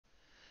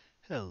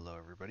Hello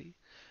everybody.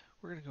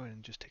 We're going to go ahead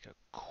and just take a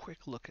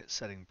quick look at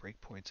setting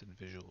breakpoints in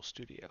Visual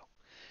Studio.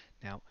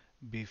 Now,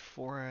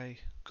 before I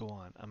go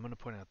on, I'm going to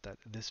point out that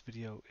this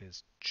video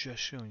is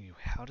just showing you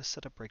how to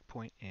set a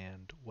breakpoint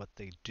and what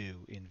they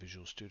do in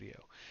Visual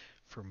Studio.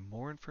 For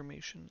more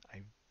information,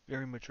 I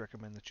very much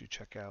recommend that you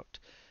check out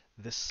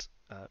this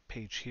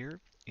page here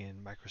in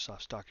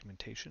Microsoft's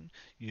documentation.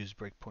 Use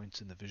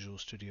breakpoints in the Visual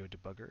Studio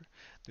debugger.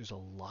 There's a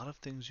lot of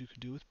things you can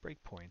do with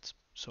breakpoints,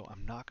 so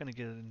I'm not going to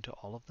get into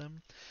all of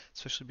them,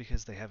 especially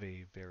because they have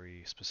a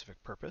very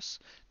specific purpose.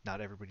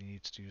 Not everybody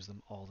needs to use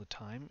them all the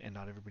time, and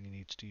not everybody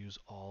needs to use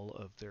all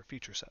of their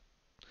feature set.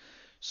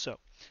 So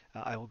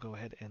I will go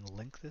ahead and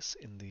link this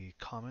in the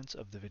comments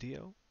of the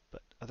video,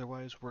 but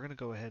otherwise we're going to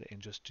go ahead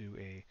and just do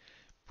a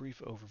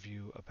brief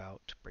overview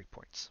about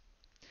breakpoints.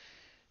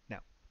 Now,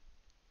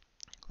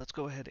 let's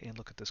go ahead and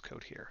look at this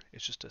code here.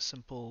 It's just a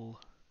simple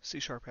C#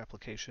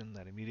 application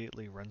that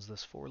immediately runs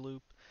this for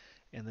loop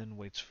and then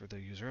waits for the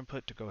user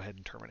input to go ahead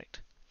and terminate.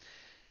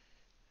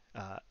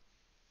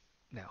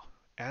 Now,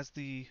 as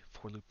the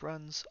for loop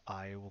runs,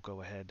 I will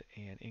go ahead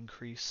and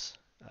increase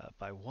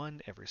by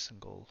 1 every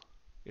single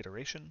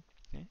iteration.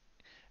 Okay?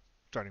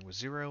 Starting with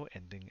 0,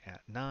 ending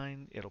at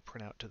 9, it'll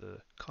print out to the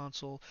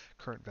console.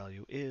 Current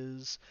value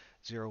is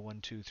 0,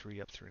 1, 2,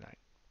 3, up through 9.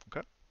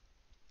 Okay?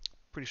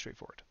 Pretty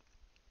straightforward.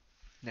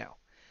 Now,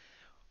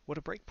 what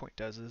a breakpoint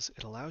does is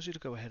it allows you to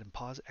go ahead and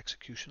pause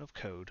execution of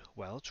code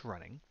while it's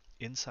running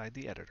inside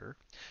the editor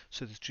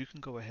so that you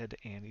can go ahead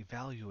and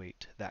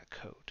evaluate that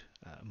code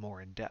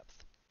more in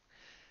depth.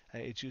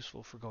 It's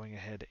useful for going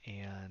ahead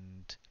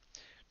and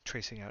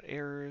tracing out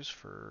errors,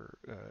 for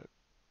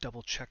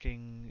double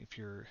checking if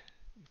you're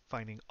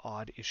finding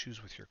odd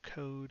issues with your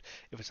code,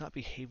 if it's not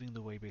behaving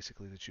the way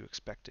basically that you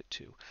expect it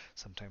to.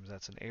 Sometimes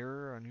that's an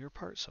error on your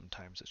part,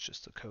 sometimes it's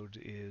just the code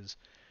is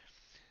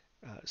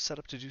set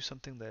up to do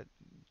something that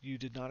you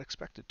did not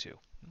expect it to,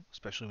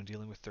 especially when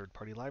dealing with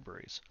third-party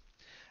libraries.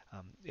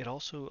 It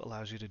also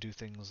allows you to do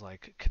things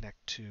like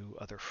connect to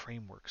other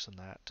frameworks and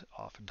that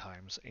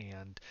oftentimes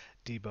and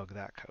debug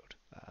that code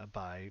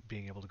by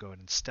being able to go in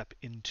and step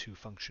into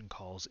function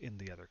calls in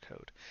the other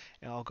code.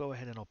 And I'll go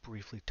ahead and I'll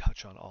briefly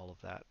touch on all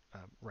of that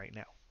right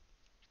now.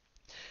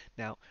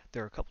 Now,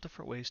 there are a couple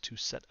different ways to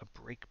set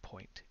a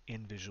breakpoint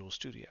in Visual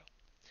Studio.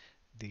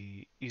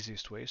 The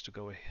easiest way is to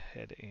go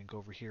ahead and go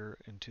over here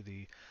into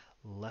the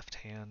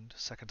left-hand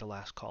second to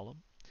last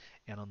column,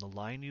 and on the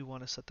line you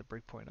want to set the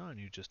breakpoint on,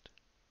 you just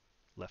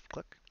left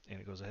click and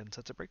it goes ahead and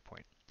sets a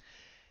breakpoint.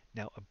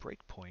 Now a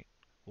breakpoint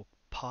will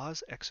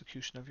pause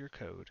execution of your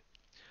code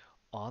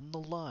on the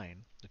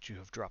line that you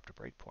have dropped a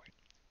breakpoint,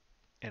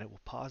 and it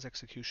will pause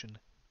execution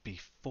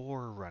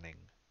before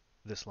running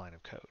this line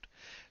of code.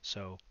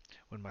 So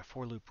when my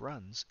for loop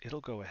runs,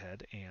 it'll go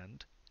ahead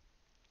and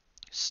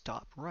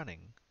stop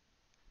running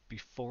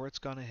before it's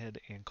gone ahead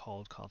and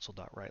called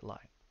console.writeLine.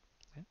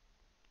 Okay?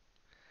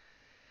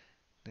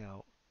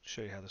 Now, to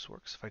show you how this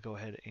works, if I go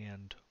ahead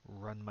and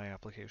run my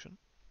application,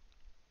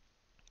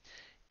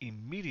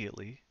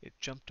 immediately it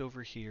jumped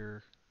over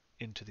here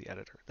into the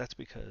editor. That's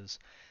because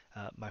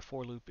my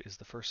for loop is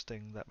the first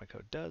thing that my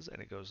code does,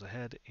 and it goes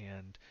ahead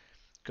and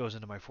goes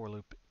into my for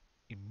loop,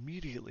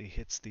 immediately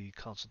hits the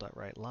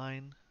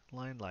console.writeLine,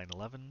 line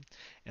 11,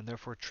 and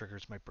therefore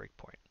triggers my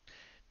breakpoint.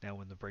 Now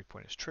when the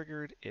breakpoint is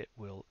triggered, it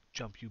will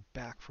jump you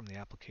back from the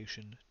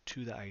application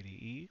to the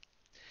IDE,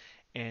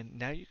 and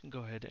now you can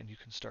go ahead and you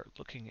can start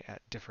looking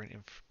at different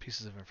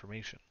pieces of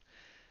information.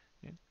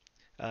 Okay?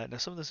 Now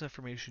some of this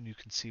information you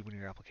can see when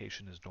your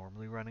application is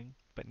normally running,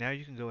 but now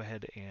you can go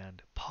ahead and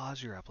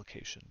pause your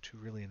application to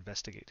really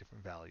investigate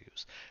different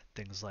values.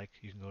 Things like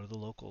you can go to the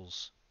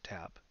locals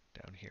tab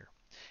down here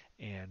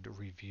and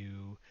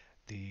review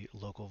the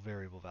local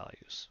variable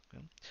values.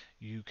 Okay?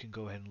 You can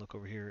go ahead and look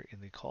over here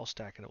in the call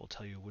stack and it will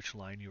tell you which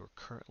line you are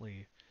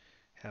currently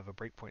have a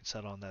breakpoint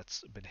set on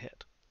that's been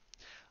hit.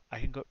 I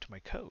can go up to my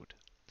code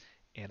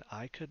and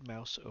I could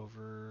mouse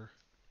over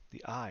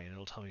the I and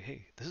it'll tell me,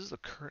 hey, this is the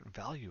current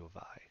value of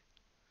I.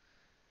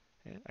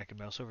 And I can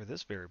mouse over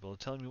this variable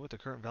telling me what the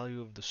current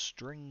value of the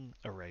string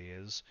array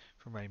is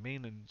for my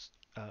main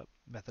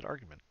method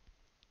argument.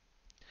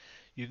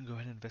 You can go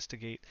ahead and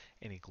investigate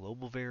any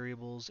global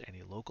variables,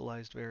 any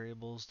localized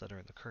variables that are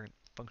in the current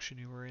function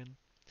you are in.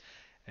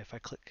 If I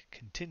click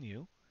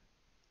continue,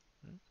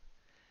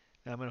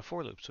 now I'm in a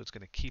for loop, so it's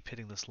going to keep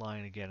hitting this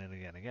line again and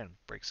again and again.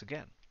 Breaks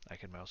again. I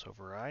can mouse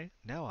over I.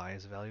 Now I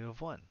is a value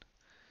of 1.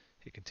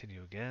 Hit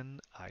continue again.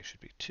 I should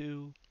be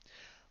 2.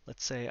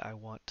 Let's say I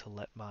want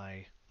to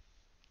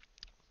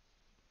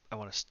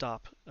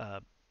stop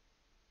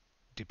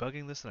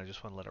debugging this and I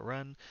just want to let it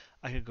run.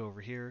 I could go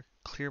over here,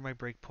 clear my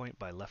breakpoint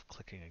by left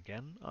clicking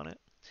again on it,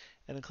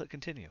 and then click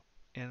continue.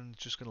 And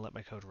it's just going to let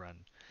my code run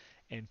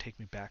and take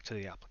me back to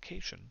the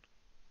application.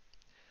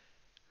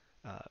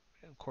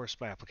 Of course,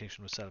 my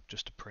application was set up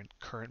just to print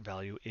current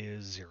value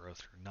is 0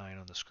 through 9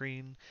 on the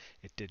screen.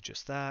 It did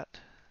just that.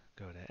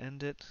 Go to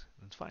end it,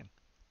 and it's fine.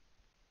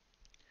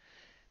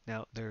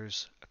 Now,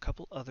 there's a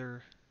couple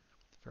other,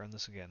 if I run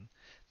this again,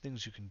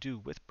 things you can do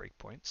with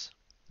breakpoints.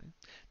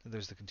 Then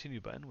there's the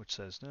continue button, which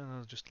says,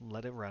 no, just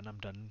let it run.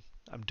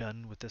 I'm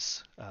done with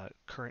this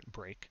current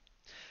break.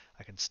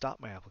 I can stop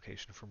my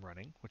application from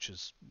running, which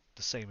is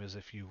the same as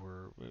if you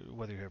were,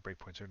 whether you have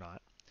breakpoints or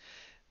not.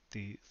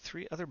 The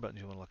three other buttons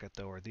you want to look at,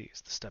 though, are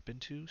these: the step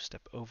into,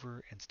 step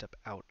over, and step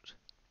out.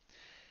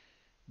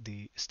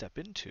 The step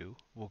into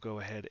will go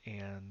ahead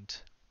and,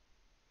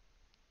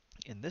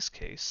 in this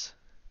case,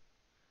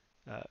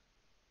 uh,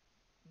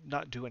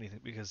 not do anything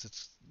because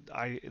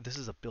this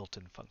is a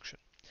built-in function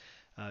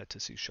to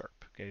C#,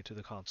 okay, to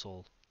the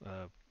console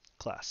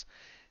class.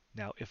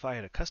 Now, if I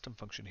had a custom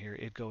function here,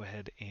 it'd go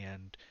ahead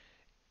and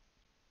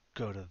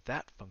go to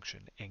that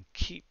function and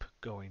keep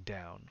going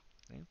down.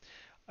 Okay?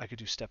 I could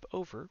do step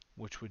over,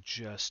 which would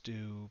just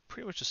do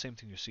pretty much the same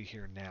thing you see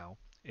here now.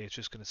 It's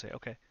just going to say,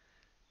 okay,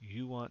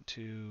 you want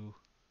to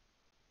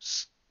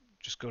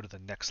just go to the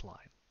next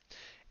line.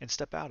 And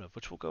step out of,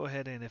 which will go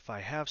ahead and if I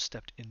have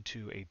stepped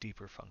into a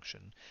deeper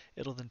function,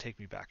 it'll then take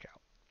me back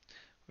out.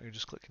 We can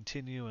just click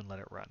continue and let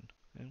it run.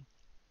 Okay?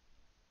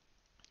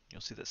 You'll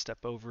see that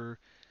step over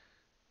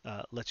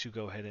lets you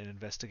go ahead and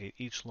investigate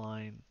each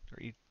line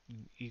or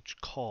each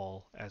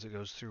call as it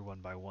goes through one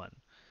by one.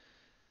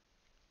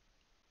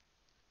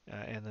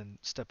 And then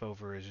step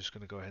over is just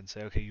going to go ahead and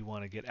say, okay, you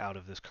want to get out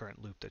of this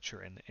current loop that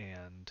you're in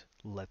and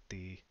let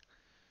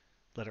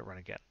it run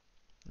again.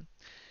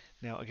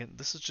 Now, again,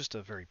 this is just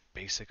a very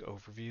basic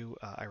overview.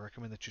 I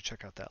recommend that you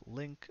check out that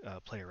link,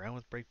 play around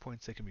with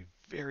breakpoints. They can be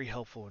very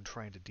helpful in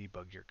trying to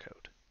debug your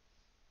code.